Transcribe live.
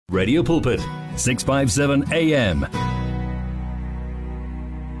Radio Pulpit, 657 AM.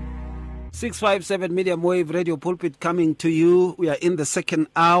 657 Medium Wave Radio Pulpit coming to you. We are in the second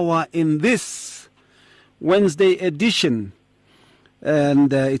hour in this Wednesday edition.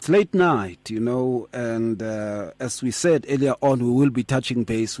 And it's late night, and as we said earlier on, we will be touching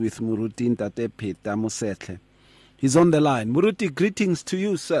base with Muruti Pastor Pheta Mosehle. He's on the line. Muruti, greetings to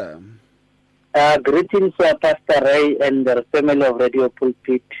you, sir. Greetings, Pastor Ray and the family of Radio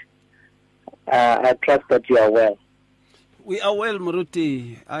Pulpit. I trust that you are well. We are well,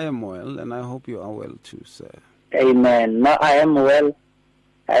 Muruti. I am well, and I hope you are well too, sir. Amen. No, I am well.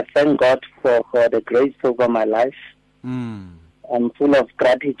 I thank God for the grace over my life. I'm full of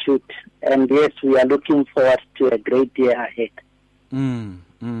gratitude, and yes, we are looking forward to a great year ahead. Amen.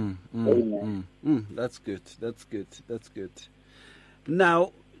 That's good. That's good. That's good.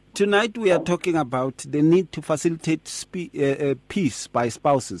 Now, tonight we are talking about the need to facilitate peace by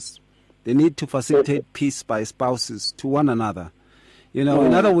spouses. The need to facilitate peace by spouses to one another. In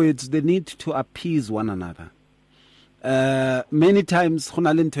other words, the need to appease one another. Many times,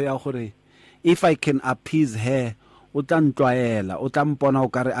 if I can appease her, I'm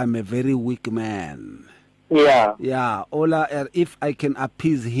a very weak man. Yeah. Ola, if I can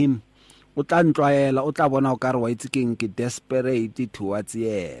appease him, desperate towards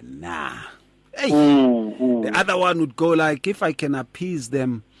the other one would go like, if I can appease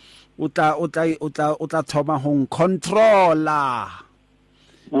them, controller.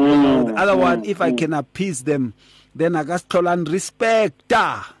 The other one, if I can appease them, then I got to respect.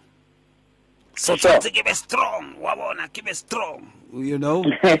 So keep it strong, keep it strong,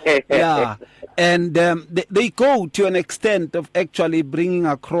 yeah. And they go to an extent of actually bringing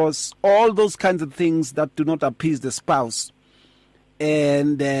across all those kinds of things that do not appease the spouse.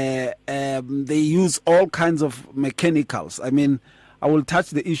 And they use all kinds of mechanicals. I mean, I will touch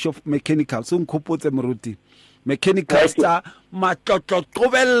the issue of mechanicals. Mechanicals are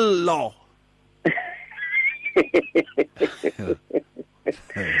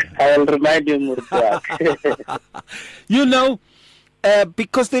I will remind you, Murdoch.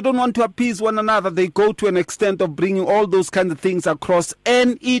 Because they don't want to appease one another, they go to an extent of bringing all those kinds of things across,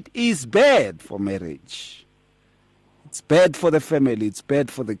 and it is bad for marriage. It's bad for the family. It's bad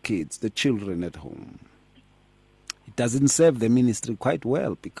for the kids, the children at home. It doesn't serve the ministry quite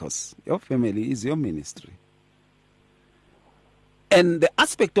well, because your family is your ministry. And the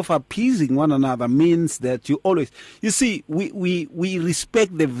aspect of appeasing one another means that we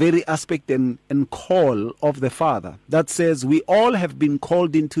respect the very aspect and call of the Father that says we all have been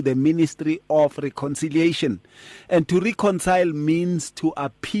called into the ministry of reconciliation. And to reconcile means to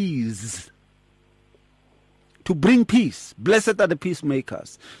appease, to bring peace. Blessed are the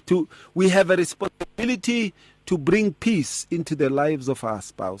peacemakers. We have a responsibility to bring peace into the lives of our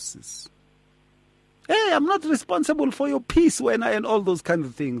spouses. Hey, I'm not responsible for your peace when and all those kind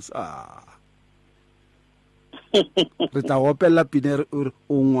of things.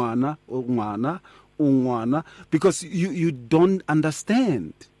 Because you don't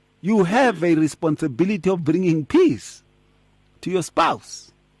understand. You have a responsibility of bringing peace to your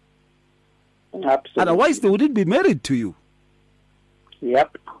spouse. Absolutely. Otherwise, they wouldn't be married to you.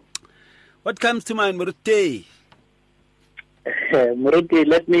 Yep. What comes to mind, Murute? Muruti,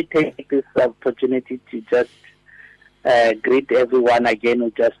 let me take this opportunity to just greet everyone again who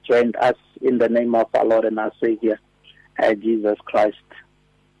just joined us in the name of our Lord and our Savior, Jesus Christ.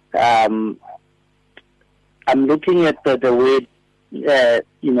 I'm looking at the word,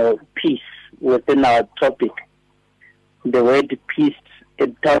 peace within our topic. The word peace,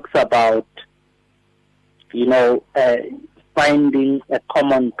 it talks about, finding a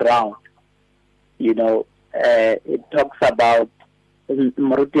common ground. It talks about,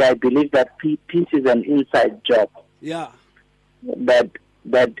 Maruti, I believe that peace is an inside job. Yeah. That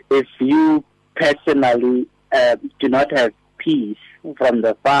if you personally do not have peace from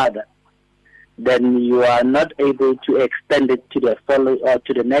the Father, then you are not able to extend it to the fellow or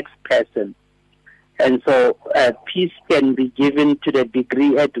to the next person. And so peace can be given to the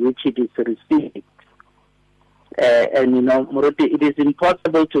degree at which it is received. Maruti, it is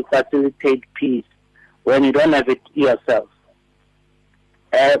impossible to facilitate peace when you don't have it yourself.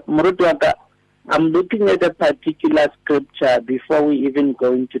 Murutuaka, I'm looking at a particular scripture before we even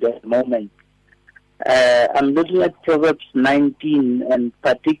go into that moment. I'm looking at Proverbs 19, and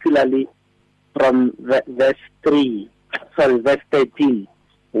particularly from verse 13,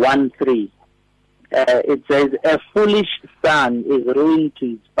 1:3. It says, a foolish son is ruin to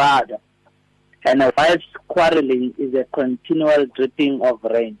his father, and a wife's quarreling is a continual dripping of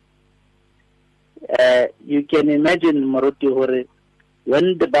rain. You can imagine, Maruti Hore,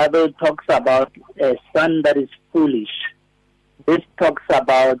 when the Bible talks about a son that is foolish, this talks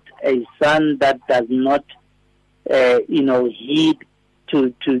about a son that does not, heed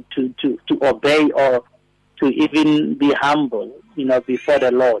to obey or to even be humble, before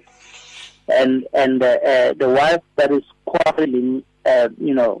the Lord. And the wife that is quarreling,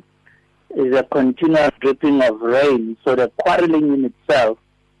 is a continual dripping of rain. So the quarreling in itself,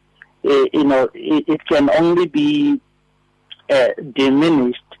 it can only be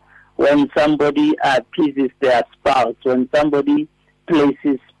diminished when somebody appeases their spouse, when somebody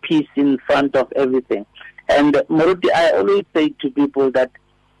places peace in front of everything. And Moruti, I always say to people that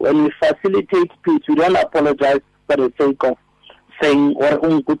when we facilitate peace, we don't apologize for the sake of saying,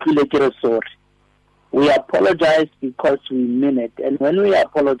 sorry. We apologize because we mean it. And when we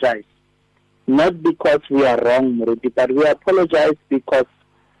apologize, not because we are wrong, Moruti, but we apologize because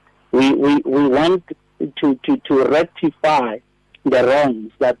we want to rectify the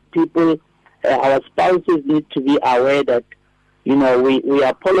wrongs that people, our spouses need to be aware that, we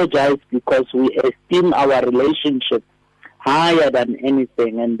apologize because we esteem our relationship higher than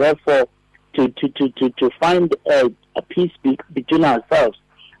anything, and therefore to find a peace between ourselves,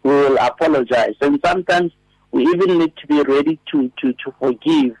 we will apologize. And sometimes we even need to be ready to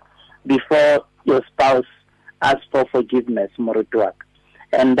forgive before your spouse asks for forgiveness, Morutuak.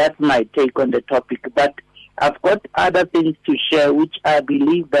 And that's my take on the topic. But I've got other things to share, which I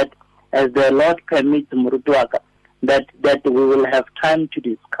believe that as the Lord permits, Morutuaka, that we will have time to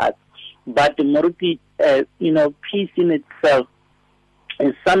discuss. But Moruti, peace in itself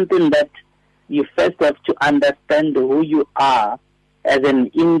is something that you first have to understand who you are as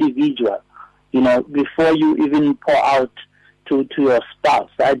an individual, before you even pour out to your spouse.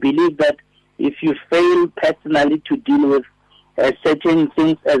 I believe that if you fail personally to deal with certain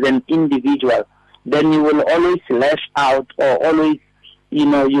things as an individual, then you will always lash out, or always, you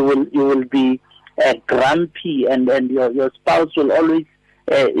will be grumpy, and your spouse will always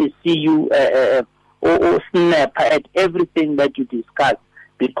see you or snap at everything that you discuss,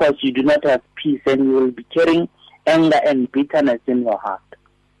 because you do not have peace, and you will be carrying anger and bitterness in your heart.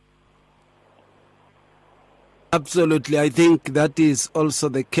 Absolutely. I think that is also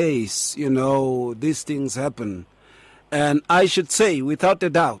the case. These things happen. And I should say, without a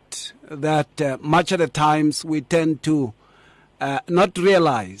doubt, that much of the times we tend to not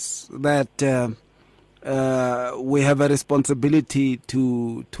realize that we have a responsibility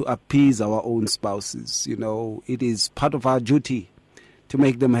to appease our own spouses. It is part of our duty to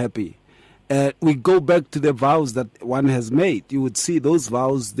make them happy. We go back to the vows that one has made. You would see those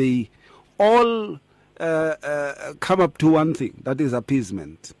vows, they all come up to one thing, that is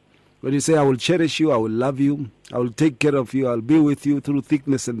appeasement. When you say, I will cherish you, I will love you, I will take care of you, I'll be with you through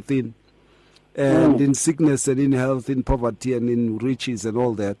thickness and thin, and in sickness and in health, in poverty and in riches and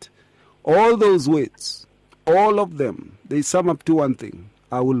all that. All those words, all of them, they sum up to one thing: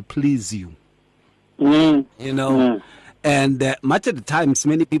 I will please you. And much of the times,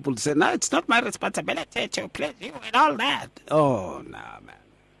 many people say, no, it's not my responsibility to please you and all that. Oh, no, man.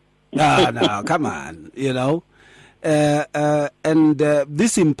 No, come on, And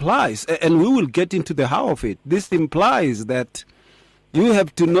this implies, and we will get into the how of it, this implies that you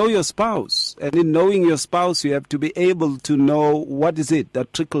have to know your spouse. And in knowing your spouse, you have to be able to know what is it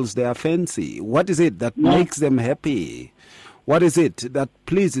that tickles their fancy. What is it that makes them happy? What is it that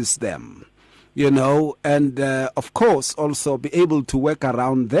pleases them? And of course, also be able to work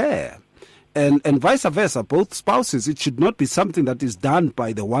around there. And vice versa, both spouses, it should not be something that is done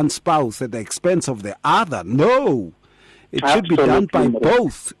by the one spouse at the expense of the other. No, it should be done by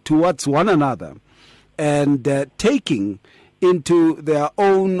both towards one another, and taking into their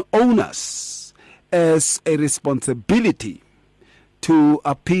own onus as a responsibility to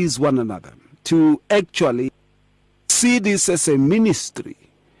appease one another, to actually see this as a ministry,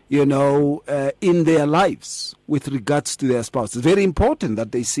 in their lives with regards to their spouse. It's very important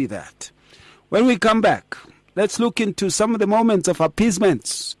that they see that. When we come back, let's look into some of the moments of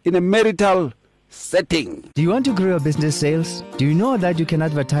appeasements in a marital setting. Do you want to grow your business sales? Do you know that you can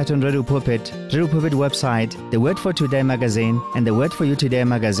advertise on Radio Pulpit website, the Word for Today magazine, and the Word for You Today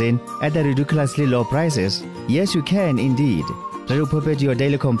magazine at the ridiculously low prices? Yes, you can indeed. Radio Pulpit, your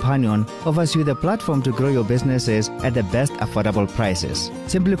daily companion, offers you the platform to grow your businesses at the best affordable prices.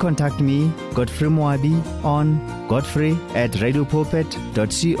 Simply contact me, Godfrey Moabi, on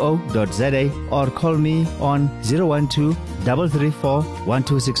godfrey@radiopulpit.co.za or call me on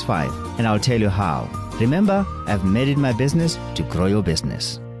 012-334-1265 and I'll tell you how. Remember, I've made it my business to grow your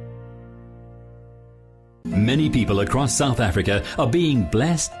business. Many people across South Africa are being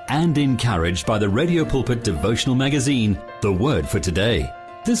blessed and encouraged by the Radio Pulpit devotional magazine, The Word for Today.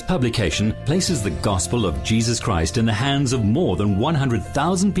 This publication places the gospel of Jesus Christ in the hands of more than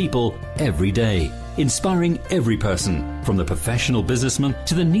 100,000 people every day, inspiring every person, from the professional businessman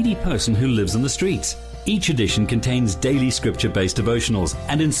to the needy person who lives on the streets. Each edition contains daily scripture-based devotionals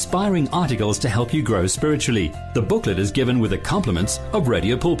and inspiring articles to help you grow spiritually. The booklet is given with the compliments of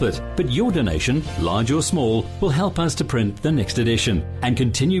Radio Pulpit, but your donation, large or small, will help us to print the next edition and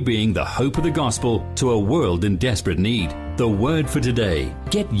continue being the hope of the gospel to a world in desperate need. The Word for Today.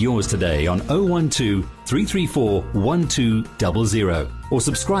 Get yours today on 012-334-1200 or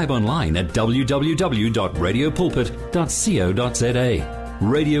subscribe online at www.radiopulpit.co.za.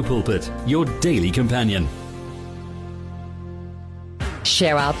 Radio Pulpit, your daily companion.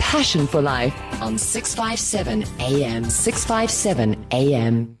 Share our passion for life on 657 AM. 657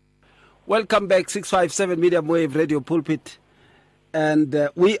 AM. Welcome back, 657 Medium Wave Radio Pulpit. And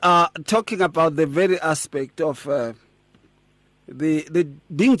we are talking about the very aspect of the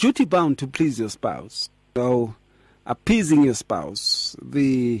being duty bound to please your spouse. So, appeasing your spouse,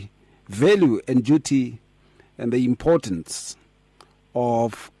 the value and duty and the importance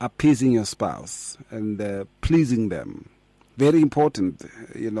of appeasing your spouse and pleasing them. Very important,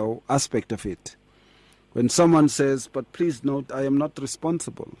 aspect of it. When someone says, but please note, I am not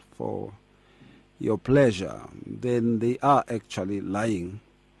responsible for your pleasure, then they are actually lying,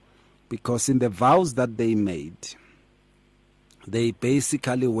 because in the vows that they made, they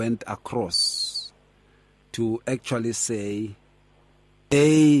basically went across to actually say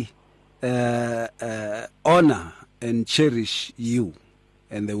they honor and cherish you,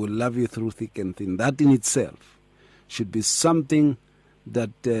 and they will love you through thick and thin. That in itself should be something that,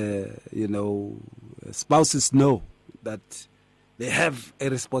 spouses know that they have a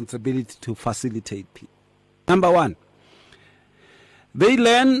responsibility to facilitate people. Number one, they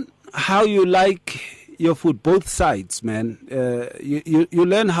learn how you like your food, both sides, man. You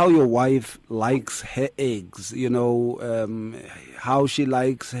learn how your wife likes her eggs, how she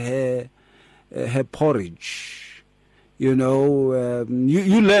likes her porridge. You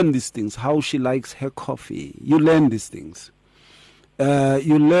learn these things, how she likes her coffee. You learn these things.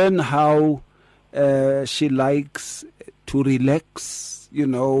 You learn how she likes to relax,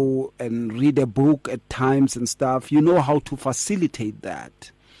 and read a book at times and stuff. You know how to facilitate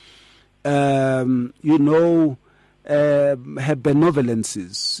that. Her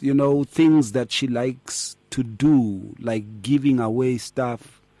benevolences, things that she likes to do, like giving away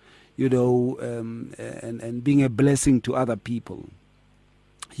stuff, and being a blessing to other people.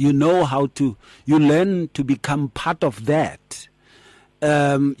 You learn to become part of that.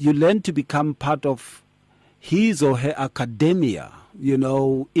 You learn to become part of his or her academia,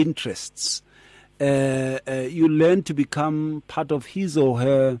 interests. You learn to become part of his or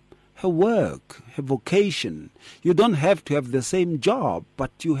her work, her vocation. You don't have to have the same job,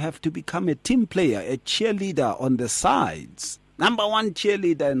 but you have to become a team player, a cheerleader on the sides. Number one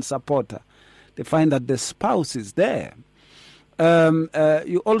cheerleader and supporter. They find that the spouse is there.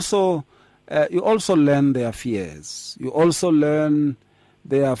 You also learn their fears. You also learn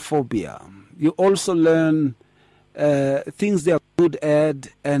their phobia. You also learn things they are good at,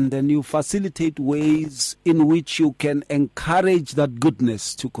 and then you facilitate ways in which you can encourage that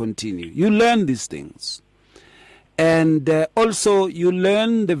goodness to continue. You learn these things. And also you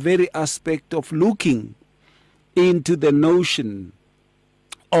learn the very aspect of looking into the notion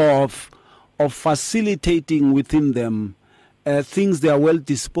of facilitating within them things they are well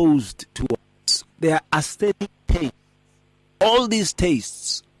disposed towards. Their aesthetic taste. All these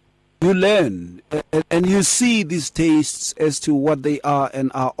tastes you learn, and you see these tastes as to what they are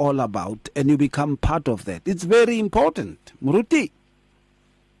and are all about, and you become part of that. It's very important. Muruti.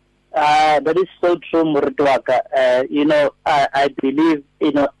 That is so true, Murutwaka. I believe,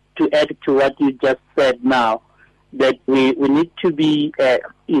 to add to what you just said now, that we need to be,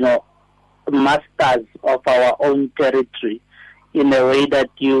 masters of our own territory, in a way that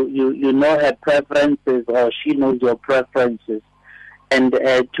you know her preferences, or she knows your preferences, and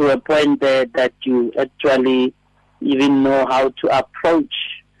to a point there that you actually even know how to approach,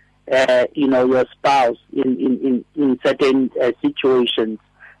 your spouse in certain situations.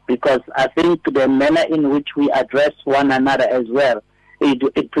 Because I think the manner in which we address one another as well,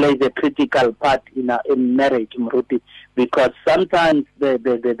 it plays a critical part in marriage, Mruti, because sometimes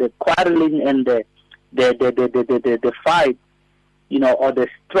the quarreling and the fight, or the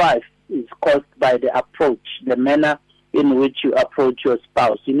strife is caused by the approach, the manner in which you approach your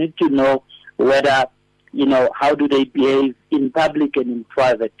spouse. You need to know whether, how do they behave in public and in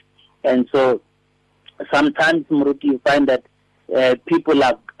private. And so sometimes, Muruti, you find that people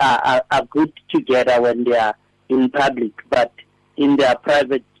are good together when they are in public, but in their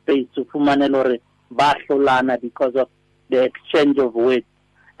private space, because of the exchange of words.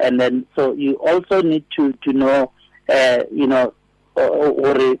 And then, so you also need to know, or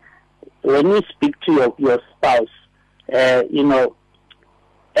when you speak to your spouse, at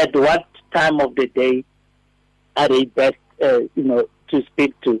what time of the day are they best, to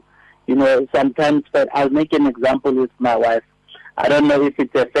speak to. Sometimes, but I'll make an example with my wife. I don't know if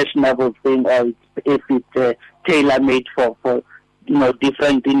it's a fashionable thing or if it's tailor-made for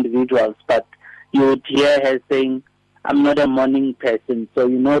different individuals, but you would hear her saying, I'm not a morning person. So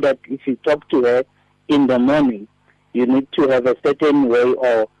you know that if you talk to her in the morning, you need to have a certain way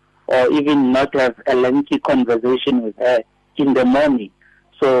or even not have a lengthy conversation with her in the morning.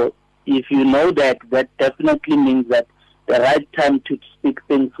 So if you know that definitely means that the right time to speak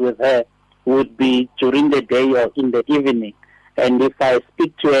things with her would be during the day or in the evening. And if I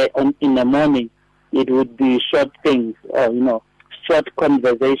speak to her in the morning, it would be short things or, short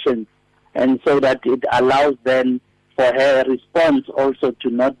conversations. And so that it allows then for her response also to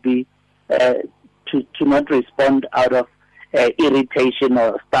not be, to not respond out of irritation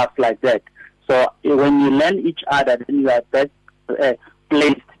or stuff like that. So when you learn each other, then you are best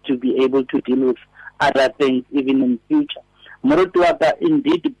placed to be able to deal with other things even in future. Murutuaka,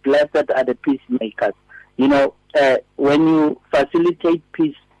 indeed, blessed are the peacemakers. When you facilitate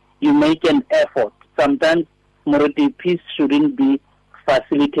peace, you make an effort. Sometimes, Muruti, peace shouldn't be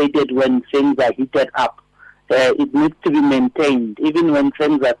facilitated when things are heated up. It needs to be maintained, even when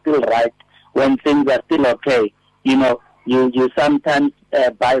things are still right, when things are still okay. You sometimes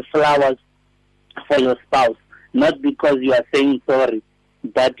buy flowers for your spouse, not because you are saying sorry,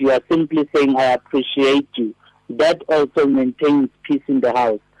 but you are simply saying, I appreciate you. That also maintains peace in the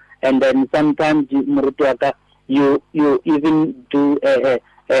house. And then sometimes, you even do a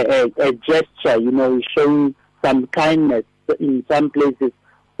gesture, showing some kindness in some places,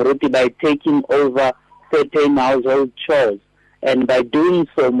 by taking over certain household chores. And by doing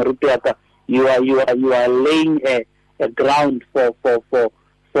so, you are laying a ground for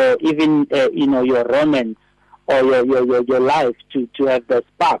even your romance or your life to have the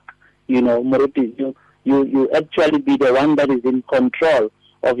spark. You actually be the one that is in control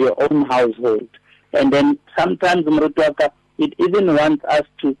of your own household. And then sometimes, it even wants us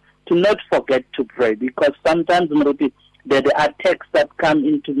to not forget to pray, because sometimes, there are attacks that come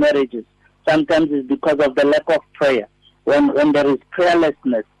into marriages. Sometimes it's because of the lack of prayer. When there is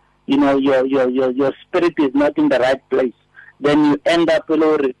prayerlessness, your spirit is not in the right place. Then you end up,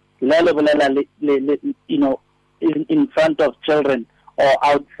 in front of children or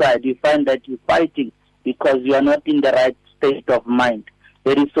outside. You find that you're fighting because you are not in the right state of mind.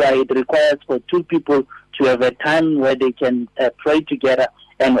 That is why it requires for two people to have a time where they can pray together,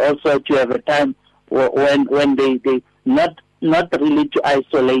 and also to have a time when they not really to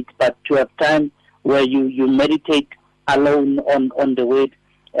isolate, but to have time where you meditate alone on the word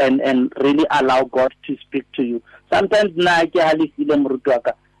and really allow God to speak to you. Sometimes I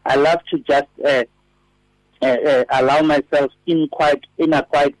love to just allow myself in a quiet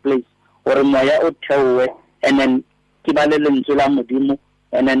place, or and then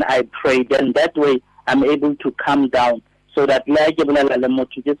and then I pray. Then that way I'm able to calm down, so that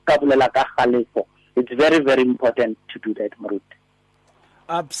it's very, very important to do that, Marut.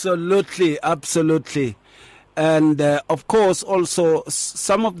 Absolutely. And of course, also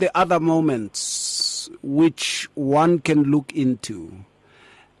some of the other moments which one can look into.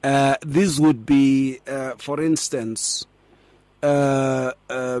 This would be, for instance,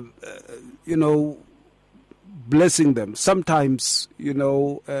 blessing them. Sometimes,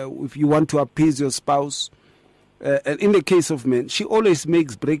 if you want to appease your spouse, and in the case of men, she always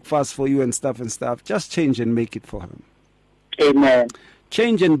makes breakfast for you and stuff. Just change and make it for him. Amen.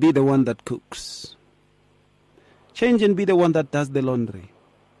 Change and be the one that cooks. Change and be the one that does the laundry.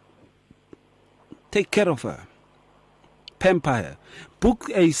 Take care of her. Pamper her.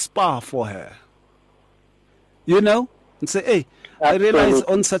 Book a spa for her. And say, hey, absolutely. I realize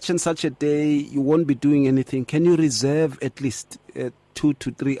on such and such a day you won't be doing anything. Can you reserve at least 2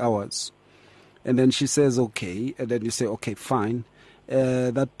 to 3 hours? And then she says, okay. And then you say, okay, fine.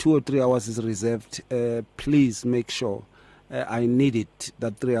 That 2 or 3 hours is reserved. Please make sure I need it,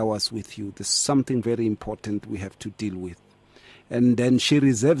 that 3 hours with you. There's something very important we have to deal with. And then she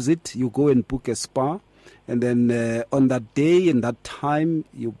reserves it. You go and book a spa. And then on that day and that time,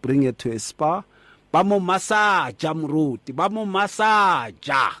 you bring her to a spa. Bamo masaja mruti. Bamo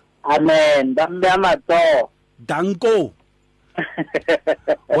masaja. Amen. Danko.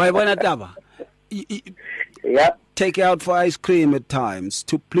 Why taba? Yeah. Take her out for ice cream at times,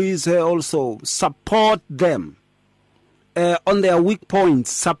 to please her also. Support them on their weak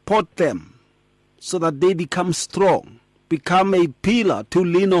points. Support them so that they become strong, become a pillar to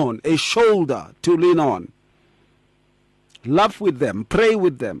lean on, a shoulder to lean on. Laugh with them, pray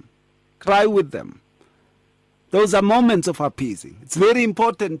with them, cry with them. Those are moments of appeasing. It's very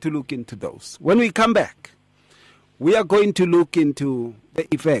important to look into those. When we come back, we are going to look into the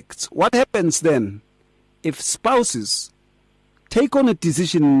effects. What happens then if spouses take on a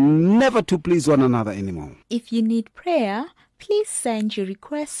decision never to please one another anymore? If you need prayer, please send your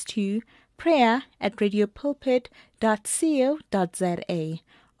request to prayer@radiopulpit.co.za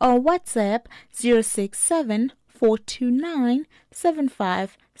or WhatsApp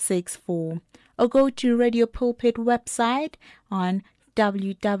 067-429-7564, or go to Radio Pulpit website on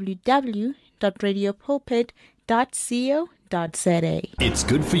www.radiopulpit.co.za. It's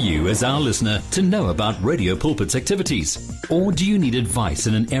good for you as our listener to know about Radio Pulpit's activities. Or do you need advice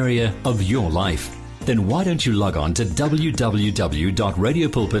in an area of your life? Then why don't you log on to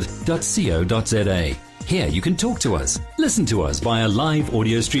www.radiopulpit.co.za. Here you can talk to us, listen to us via live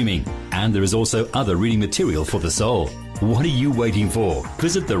audio streaming, and there is also other reading material for the soul. What are you waiting for?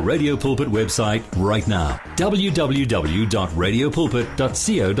 Visit the Radio Pulpit website right now,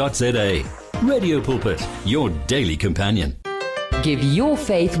 www.radiopulpit.co.za. Radio Pulpit, your daily companion. Give your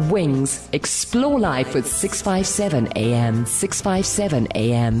faith wings. Explore life with 657 AM. 657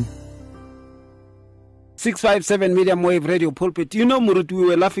 AM. 657 medium wave Radio Pulpit. You know, Murut, we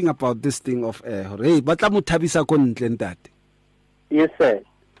were laughing about this thing of Ray, batla mutabisa ko ntle ntate. Yes, sir.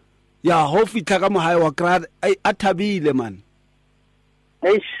 Ya ho fitla ka mohai wa grad a thabile man.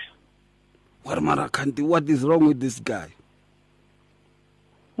 Eish. What is wrong with this guy?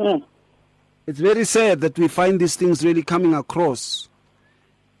 It's very sad that we find these things really coming across,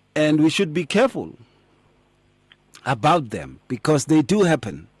 and we should be careful about them because they do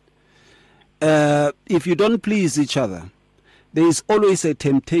happen. If you don't please each other, there is always a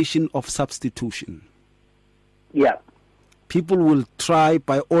temptation of substitution. Yeah. People will try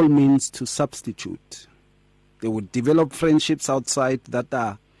by all means to substitute. They will develop friendships outside that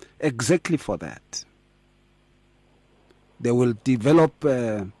are exactly for that. They will develop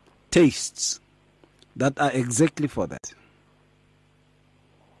tastes that are exactly for that.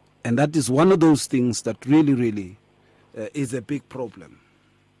 And that is one of those things that really is a big problem.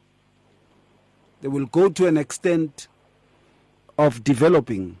 They will go to an extent of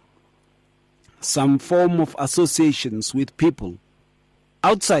developing some form of associations with people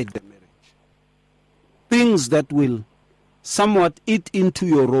outside the marriage. Things that will somewhat eat into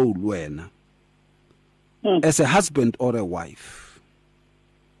your role when as a husband or a wife.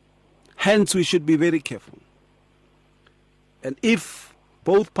 Hence, we should be very careful. And if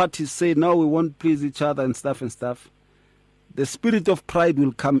both parties say, no, we won't please each other and stuff, the spirit of pride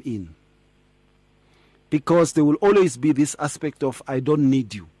will come in. Because there will always be this aspect of, I don't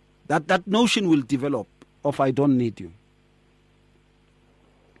need you. That notion will develop of, I don't need you.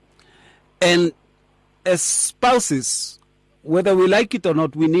 And as spouses, whether we like it or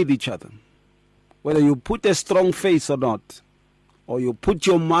not, we need each other. Whether you put a strong face or not, or you put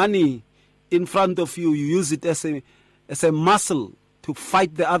your money in front of you, you use it as a muscle to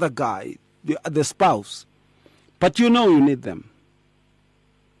fight the other guy, the spouse. But you know you need them.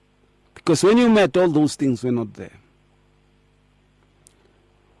 Because when you met, all those things were not there.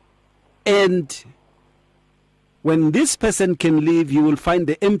 And when this person can leave, you will find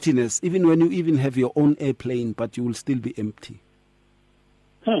the emptiness, even when you even have your own airplane, but you will still be empty.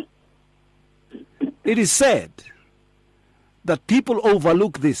 It is sad that people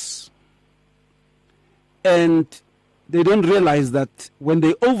overlook this. And they don't realize that when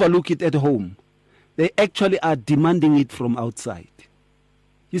they overlook it at home, they actually are demanding it from outside.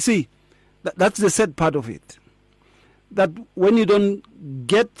 You see, that's the sad part of it. That when you don't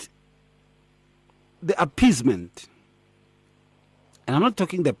get the appeasement, and I'm not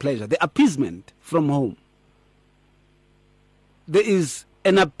talking the pleasure, the appeasement from home, there is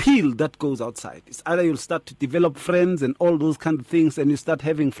an appeal that goes outside. It's either you'll start to develop friends and all those kind of things, and you start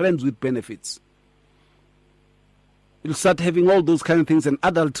having friends with benefits. You'll start having all those kind of things, and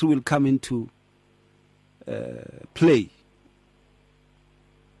adultery will come into play.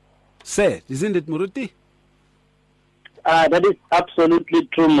 Sad, isn't it, Muruti? That is absolutely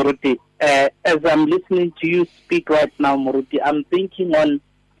true, Muruti. As I'm listening to you speak right now, Muruti, I'm thinking on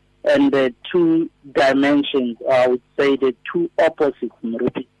the two dimensions, or I would say the two opposites,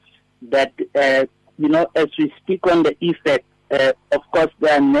 Muruti. That, as we speak on the effect, of course,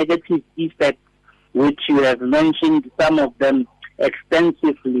 there are negative effects, which you have mentioned, some of them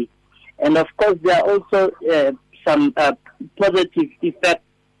extensively. And of course, there are also some positive effects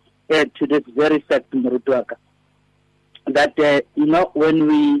to this very fact, Murutwaka, that when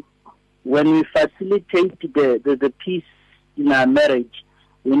we facilitate the peace in our marriage,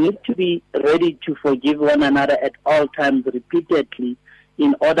 we need to be ready to forgive one another at all times, repeatedly,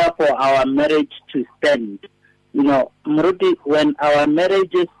 in order for our marriage to stand. Muruti, when our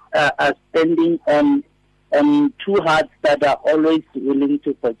marriages are standing on two hearts that are always willing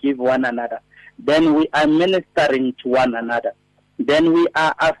to forgive one another, then we are ministering to one another. Then we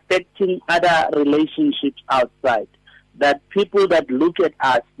are affecting other relationships outside. That people that look at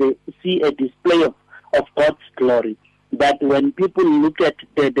us, they see a display of God's glory. That when people look at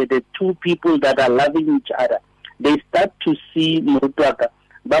the two people that are loving each other, they start to see Murutwaka,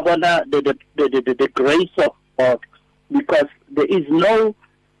 Babana, the grace of God, because there is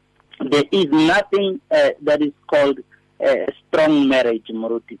nothing that is called a strong marriage,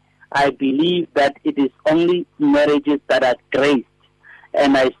 Muruti. I believe that it is only marriages that are graced,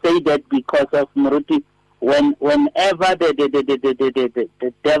 and I say that because of Muruti. Whenever the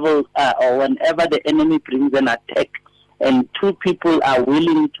devil or whenever the enemy brings an attack, and two people are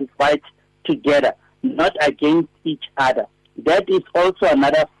willing to fight together, not against each other, that is also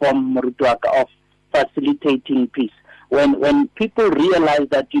another form, Murutwaka, of facilitating peace. When people realize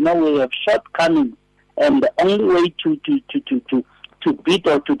that we have shortcomings, and the only way to beat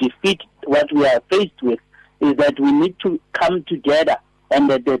or to defeat what we are faced with is that we need to come together, and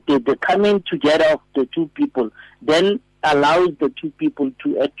the coming together of the two people then allows the two people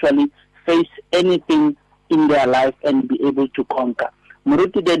to actually face anything in their life and be able to conquer.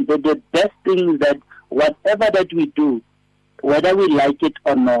 Muruti, the best thing is that whatever that we do, whether we like it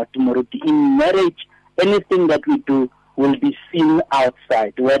or not, Muruti, in marriage, anything that we do will be seen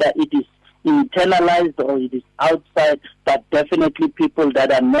outside, whether it is internalized or it is outside, but definitely people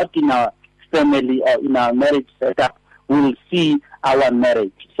that are not in our family or in our marriage setup will see our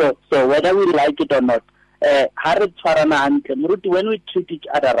marriage. So whether we like it or not, when we treat each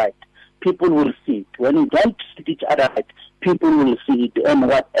other right, people will see it. When we don't treat each other right, people will see it. And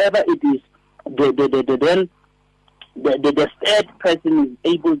whatever it is, then the third person is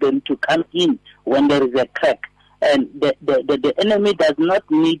able then to come in when there is a crack. And the enemy does not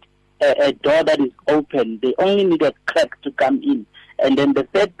need a door that is open. They only need a crack to come in. And then the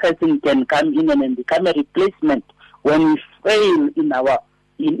third person can come in and then become a replacement when we fail in our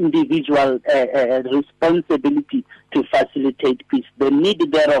individual responsibility to facilitate peace. The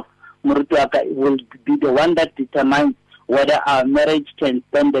need thereof, Murutwaka, will be the one that determines whether our marriage can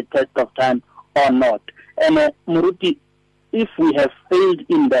stand the test of time or not. And Muruti, if we have failed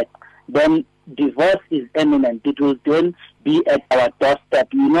in that, then divorce is imminent. It will then be at our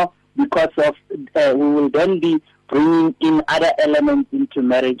doorstep, because of we will then be bringing in other elements into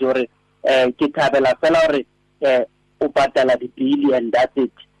marriage, or kitabela fela upatala di bill, and that's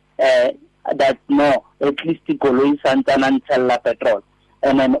it. That no, at least the koloi santana and tell petrol,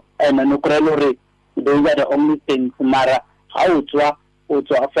 and nukrelore. Those are the only things. Mara how to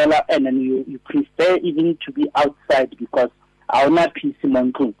fella, and then you prefer even to be outside because our peace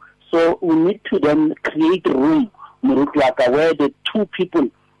manku. So we need to then create room, Murutwaka, where the two people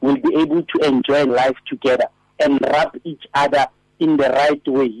will be able to enjoy life together and rub each other in the right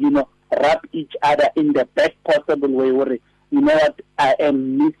way, rub each other in the best possible way. Where, what, I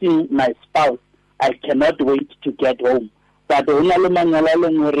am missing my spouse, I cannot wait to get home. But so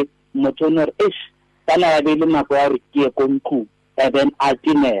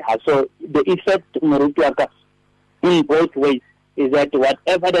the effect, Murutwaka, in both ways is that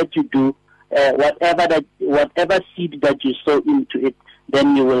whatever that you do, whatever seed that you sow into it,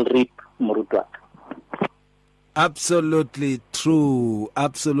 then you will reap, Murutwaka. Absolutely true.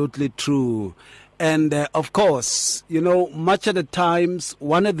 Absolutely true. And of course, much of the times,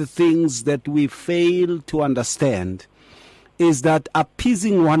 one of the things that we fail to understand is that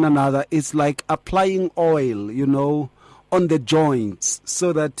appeasing one another is like applying oil, on the joints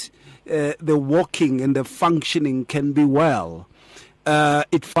so that the walking and the functioning can be well.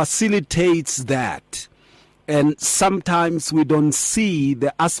 It facilitates that. And sometimes we don't see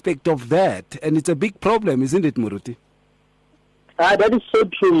the aspect of that. And it's a big problem, isn't it, Muruti? That is so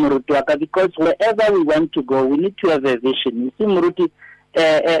true, Muruti, because wherever we want to go, we need to have a vision. You see, Muruti,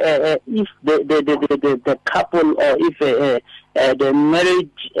 if the couple or if the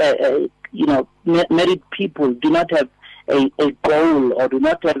married people do not have a goal or do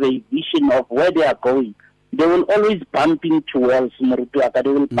not have a vision of where they are going, they will always bump into walls, Muruti. They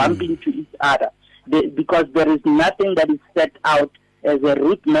will bump into each other. Because there is nothing that is set out as a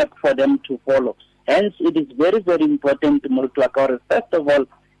route map for them to follow. Hence, it is very, very important, Murutuaka. First of all,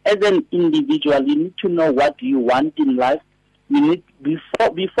 as an individual, you need to know what you want in life. You need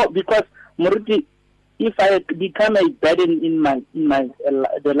because Muruti, if I become a burden in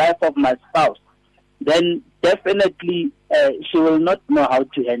the life of my spouse, then definitely she will not know how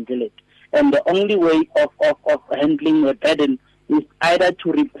to handle it. And the only way of handling a burden is either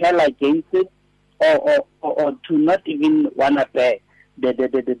to repel against it or to not even want to bear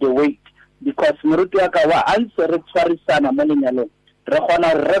the weight. Because Muruti waka wa answer re tshwarisana mo lenyalong re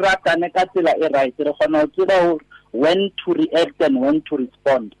gona re ratane ka tsela e right, re gona tsela when to react and when to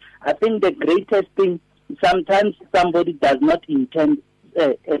respond. I think the greatest thing, sometimes somebody does not intend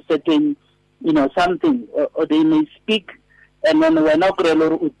a certain, something, or they may speak, and then when not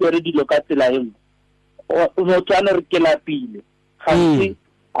already look at the line, or re ke lapile. Gantsi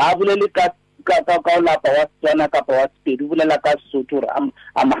a bolele ka lapa wa tsana ka pa wa spedi bolela ka Sotho,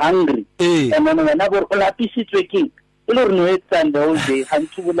 I'm hungry, and then when I go lapisitswe king le re no etsang the whole day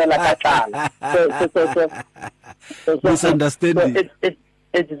gantsi bolela ka tlala. So misunderstanding.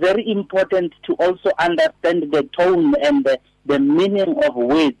 It's very important to also understand the tone and the meaning of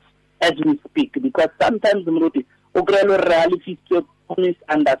words as we speak, because sometimes Muruti o krelo reality to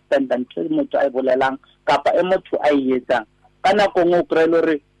misunderstand and tell motho a bolelang kapa e motho a etsang kana go ngo krelo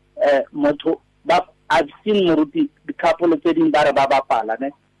re motho ba I've seen Muruti the couple of things ba re ba bapala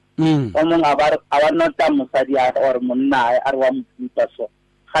ne o mong a ba not mosadi or monna a re wa mothuta so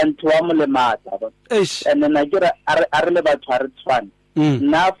gantsi wa mo le matla and then I get a re le batho a re tshwane.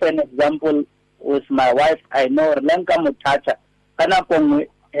 Now, for an example, with my wife, I know Lanka Mutacha, Kanapong,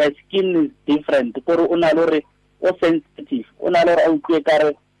 her skin is different. Koro unalore o sensitive. Unalore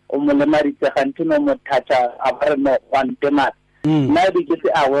ukwekare o mulemari te hantino Mutacha abarno one temat. Now we get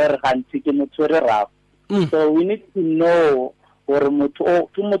aware hanti ke mutsore rap. So we need to know or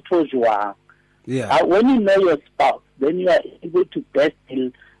mutojwa. Yeah. When you know your spouse, then you are able to best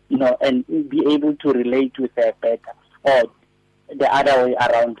and be able to relate with her better. Or the other way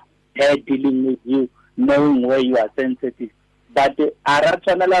around, her dealing with you, knowing where you are sensitive. But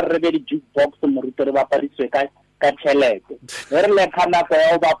aratsonala rebedi jukebox morutere ba pariswe ka thelete. Re le khana ka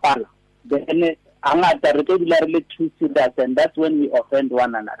o ba pala. Then angata re ke dila re le two serious, and that's when we offend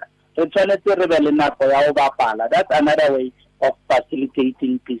one another. Re tshwanetse re be le nako ya o ba pala. That's another way of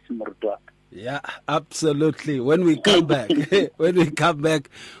facilitating peace moruto. Yeah, absolutely. When we come back,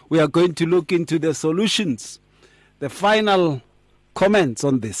 we are going to look into the solutions, the final comments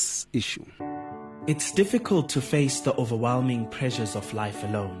on this issue. It's difficult to face the overwhelming pressures of life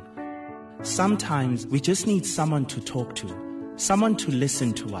alone. Sometimes we just need someone to talk to, someone to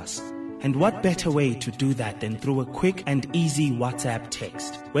listen to us. And what better way to do that than through a quick and easy WhatsApp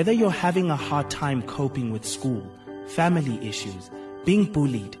text? Whether you're having a hard time coping with school, family issues, being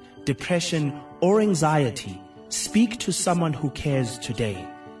bullied, depression, or anxiety, speak to someone who cares today.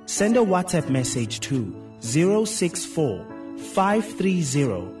 Send a WhatsApp message to 064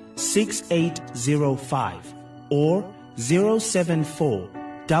 530 6805 or 074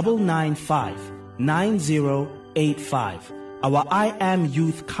 995 9085. Our I Am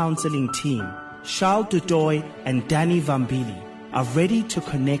Youth Counseling team, Charles Dudoy and Danny Vambili, are ready to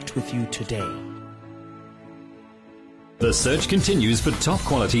connect with you today. The search continues for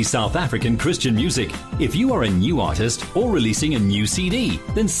top-quality South African Christian music. If you are a new artist or releasing a new CD,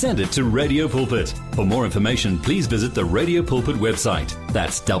 then send it to Radio Pulpit. For more information, please visit the Radio Pulpit website.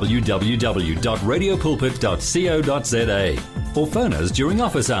 That's www.radiopulpit.co.za. Or phone us during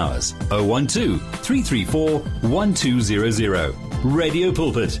office hours, 012-334-1200. Radio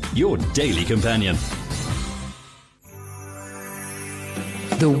Pulpit, your daily companion.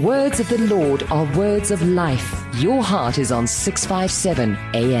 The words of the Lord are words of life. Your heart is on 657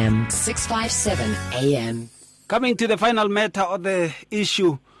 AM. 657 AM. Coming to the final matter of the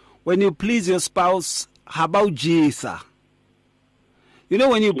issue, when you please your spouse, how about Jesus? You know,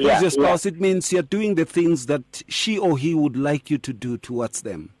 when you please your spouse, it means you're doing the things that she or he would like you to do towards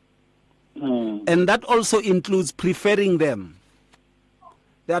them. And that also includes preferring them.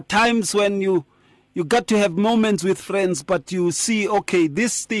 There are times when you got to have moments with friends, but you see, okay,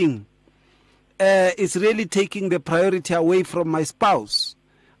 this thing is really taking the priority away from my spouse.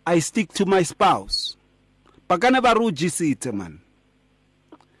 I stick to my spouse. Bakana baru jisite man.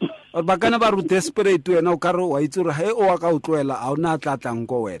 Or bakana baru desperate to ena karo wa itsura he o ka utloela a ona tlatlang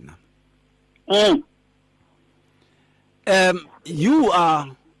go wena. You are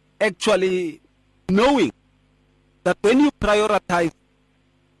actually knowing that when you prioritize,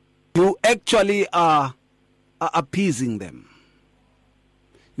 you actually are appeasing them.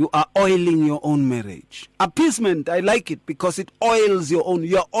 You are oiling your own marriage. Appeasement, I like it because it oils your own.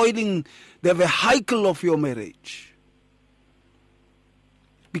 You are oiling the vehicle of your marriage.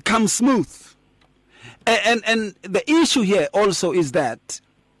 become smooth. And the issue here also is that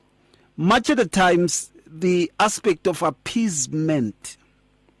much of the times the aspect of appeasement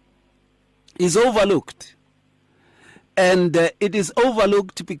is overlooked. And it is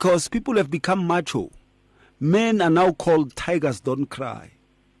overlooked because people have become macho. Men are now called tigers don't cry.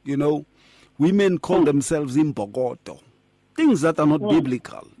 You know, women call themselves imbogoto. Things that are not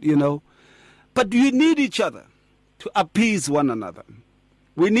biblical, you know. But you need each other to appease one another.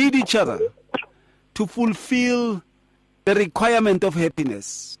 We need each other to fulfill the requirement of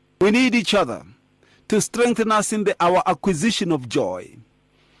happiness. We need each other to strengthen us in our acquisition of joy.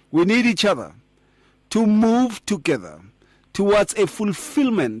 We need each other to move together towards a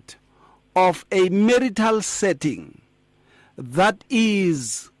fulfillment of a marital setting that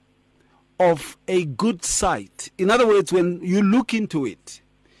is of a good sight. In other words, when you look into it,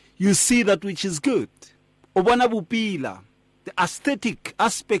 you see that which is good. Obana bupila, the aesthetic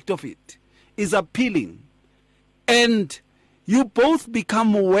aspect of it is appealing. And you both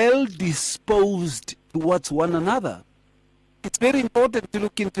become well disposed towards one another. It's very important to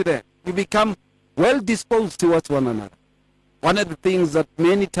look into that. You become well disposed towards one another. One of the things that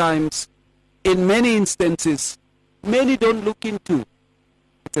many times, in many instances, many don't look into.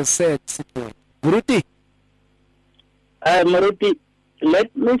 It's a sad situation. Maruti,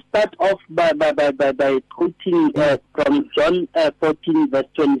 let me start off by quoting from John 14 verse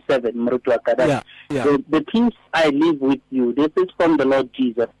 27. Maruti, the peace I leave with you. This is from the Lord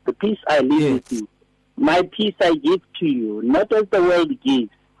Jesus. The peace I leave with you. My peace I give to you, not as the world gives,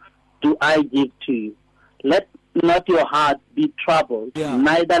 do I give to you. Let not your heart be troubled,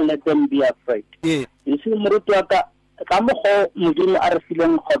 neither let them be afraid. You see, Maruti,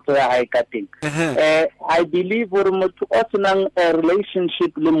 I believe a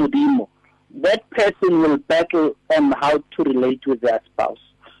relationship that person will battle on how to relate with their spouse.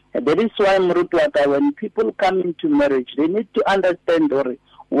 And that is why when people come into marriage, they need to understand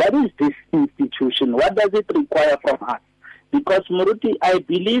what is this institution, what does it require from us. Because Muruti, I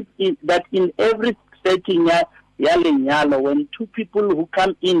believe that in every setting, when two people who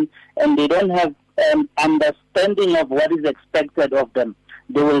come in and they don't have understanding of what is expected of them,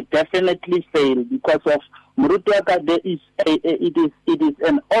 they will definitely fail because of Murutiaka. There is it is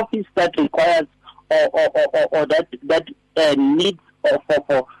an office that requires or that needs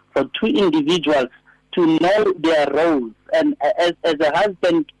for two individuals to know their roles. And as a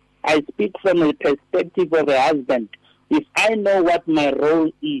husband, I speak from a perspective of a husband. If I know what my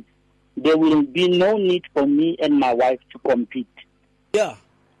role is, there will be no need for me and my wife to compete. Yeah.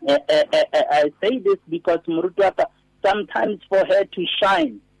 I say this because Murutuaka, sometimes for her to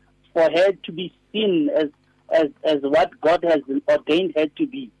shine, for her to be seen as what God has ordained her to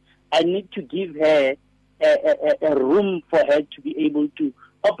be, I need to give her a room for her to be able to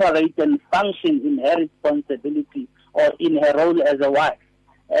operate and function in her responsibility or in her role as a wife.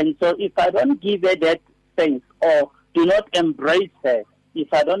 And so if I don't give her that sense or do not embrace her,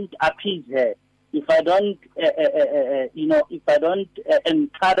 if I don't appease her, if I don't, if I don't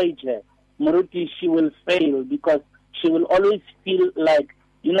encourage her, Muruti, she will fail because she will always feel like,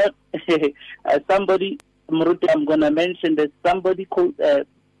 somebody, Muruti, I'm going to mention that somebody posted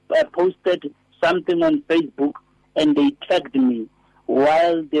something on Facebook and they tagged me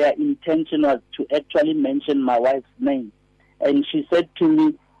while their intention was to actually mention my wife's name. And she said to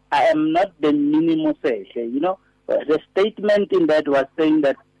me, I am not the minimum Mosehle. The statement in that was saying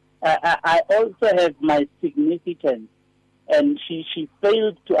that I also have my significance. And she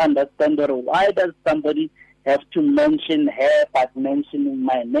failed to understand why does somebody have to mention her but mentioning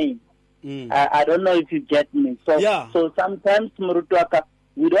my name. I don't know if you get me. So sometimes, Murutuaka,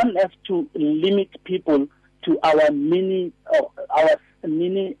 we don't have to limit people to our ourselves,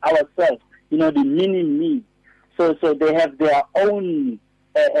 the mini me. So they have their own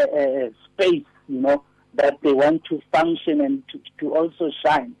space, that they want to function and to also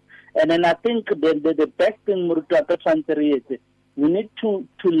shine. And then I think the best thing, Murutuaka Chanteri, is we need to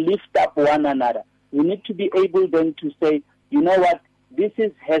lift up one another. We need to be able then to say, you know what, this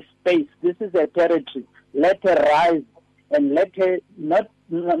is her space, this is her territory. Let her rise and let her not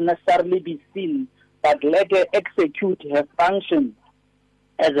necessarily be seen, but let her execute her function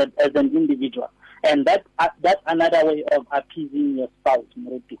as an individual. And that's another way of appeasing your spouse,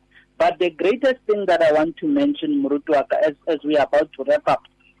 Muruti. But the greatest thing that I want to mention, Murutuaka, as we are about to wrap up,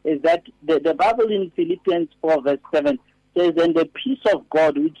 is that the Bible in Philippians 4 verse 7 says, and the peace of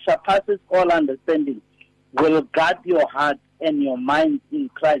God, which surpasses all understanding, will guard your heart and your mind in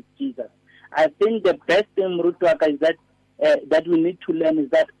Christ Jesus. I think the best thing, Murutuaka, is that we need to learn is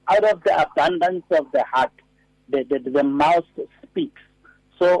that out of the abundance of the heart, the mouth speaks.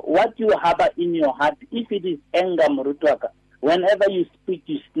 So what you harbor in your heart, if it is anger, Murutwaka, whenever you speak,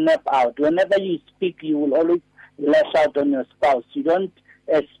 you snap out. Whenever you speak, you will always lash out on your spouse. You don't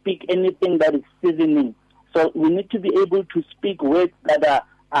speak anything that is seasoning. So we need to be able to speak words that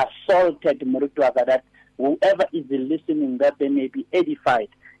are salted, Murutwaka, that whoever is listening, that they may be edified.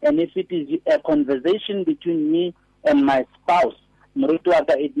 And if it is a conversation between me and my spouse,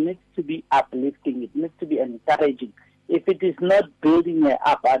 Murutwaka, it needs to be uplifting. It needs to be encouraging. If it is not building her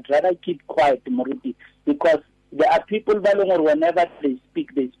up, I'd rather keep quiet, Muruti, because there are people that whenever they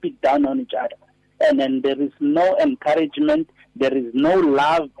speak down on each other. And then there is no encouragement, there is no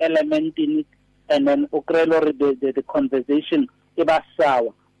love element in it, and then the conversation is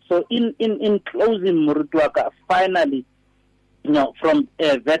sour. So in closing, Murutwaka, finally, from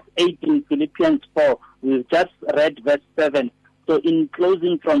verse 8 in Philippians 4, we've just read verse 7. So in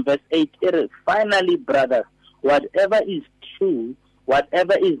closing from verse 8, it is finally, brothers, whatever is true,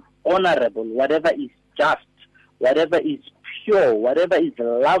 whatever is honorable, whatever is just, whatever is pure, whatever is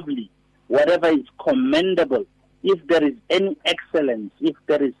lovely, whatever is commendable, if there is any excellence, if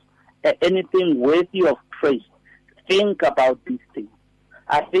there is anything worthy of praise, think about these things.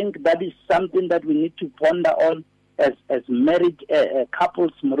 I think that is something that we need to ponder on as married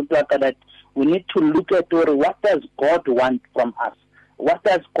couples, Murutwaka, that we need to look at what does God want from us? What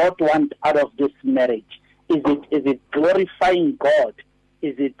does God want out of this marriage? Is it glorifying God?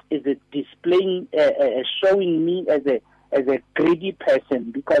 Is it displaying, showing me as a greedy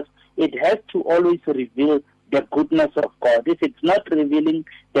person? Because it has to always reveal the goodness of God. If it's not revealing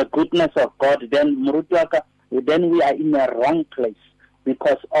the goodness of God, then Murutwaka, then we are in a wrong place.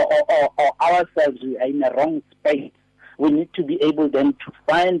 Because ourselves, we are in a wrong space. We need to be able then to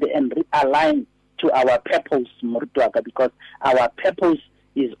find and realign to our purpose, Murutwaka, because our purpose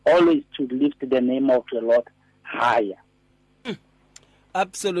is always to lift the name of the Lord higher.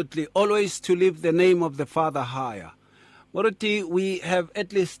 Absolutely, always to lift the name of the Father higher. Moruti, we have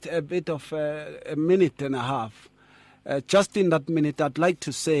at least a bit of a minute and a half. Just in that minute, I'd like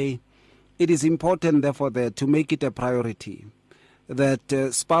to say it is important, therefore, to make it a priority that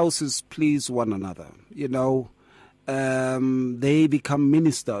spouses please one another. They become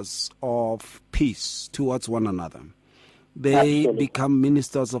ministers of peace towards one another. They become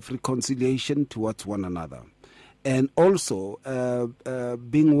ministers of reconciliation towards one another. And also,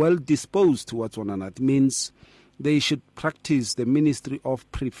 being well disposed towards one another means they should practice the ministry of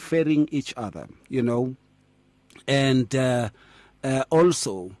preferring each other, and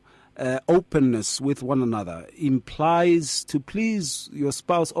also openness with one another implies to please your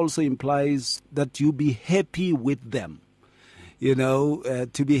spouse, also implies that you be happy with them.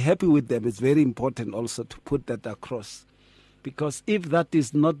 To be happy with them is very important also to put that across. Because if that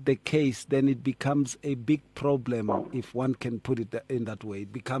is not the case, then it becomes a big problem. If one can put it in that way,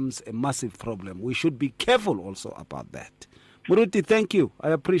 it becomes a massive problem. We should be careful also about that. Muruti, thank you. I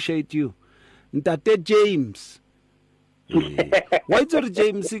appreciate you. Ntate James. Why is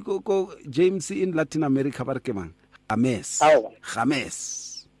James James in Latin America? James.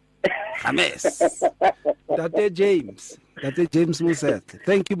 Ntate James Mosehle.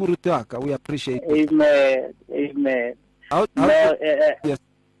 Thank you, Murutwaka. We appreciate it. Amen.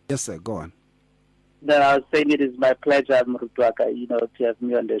 Yes, sir. Go on. No, I was saying it is my pleasure, Murutwaka, to have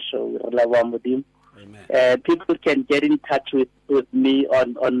me on the show. Amen. People can get in touch with me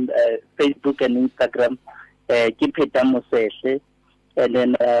on Facebook and Instagram. Pheta Mosehle, and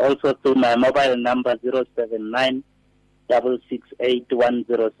then also through my mobile number 079 668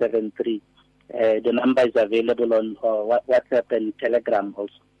 1073. The number is available on WhatsApp and Telegram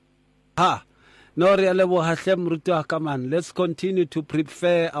also. No, let's continue to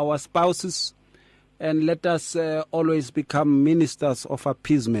prepare our spouses and let us always become ministers of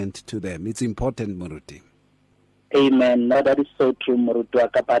appeasement to them. It's important, Muruti. Amen. No, that is so true,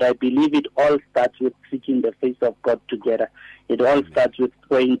 Murutwaka. But I believe it all starts with seeking the face of God together. It all starts with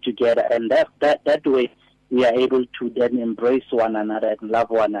praying together, and that way we are able to then embrace one another and love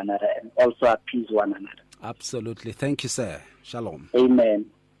one another and also appease one another. Absolutely. Thank you, sir. Shalom. Amen.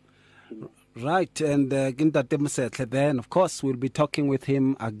 Right, and Gintate Mosehle, then of course we'll be talking with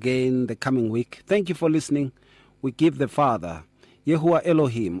him again the coming week. Thank you for listening. We give the Father, Yahuwah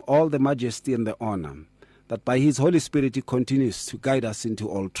Elohim, all the majesty and the honor, that by His Holy Spirit He continues to guide us into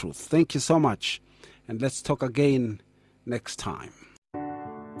all truth. Thank you so much, and let's talk again next time.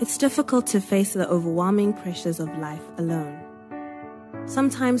 It's difficult to face the overwhelming pressures of life alone.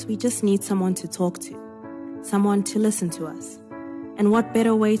 Sometimes we just need someone to talk to, someone to listen to us. And what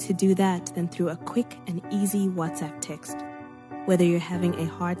better way to do that than through a quick and easy WhatsApp text? Whether you're having a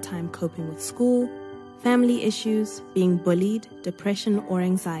hard time coping with school, family issues, being bullied, depression, or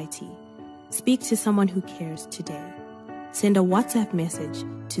anxiety. Speak to someone who cares today. Send a WhatsApp message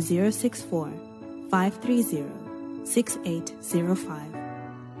to 064 530 6805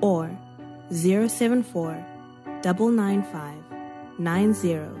 or 074 995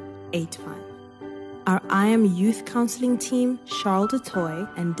 9085. Our I Am Youth Counseling team, Charles DeToy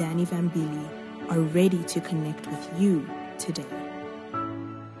and Danny Vambili, are ready to connect with you today.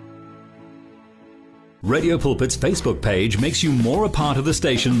 Radio Pulpit's Facebook page makes you more a part of the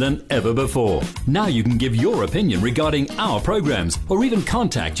station than ever before. Now you can give your opinion regarding our programs or even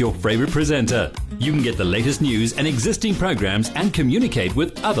contact your favorite presenter. You can get the latest news and existing programs and communicate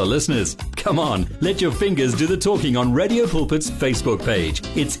with other listeners. Come on, let your fingers do the talking on Radio Pulpit's Facebook page.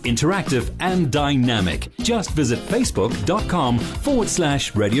 It's interactive and dynamic. Just visit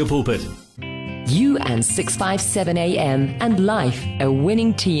facebook.com/Radio Pulpit. You and 657 AM and Life, a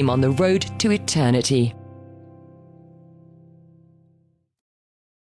winning team on the road to eternity.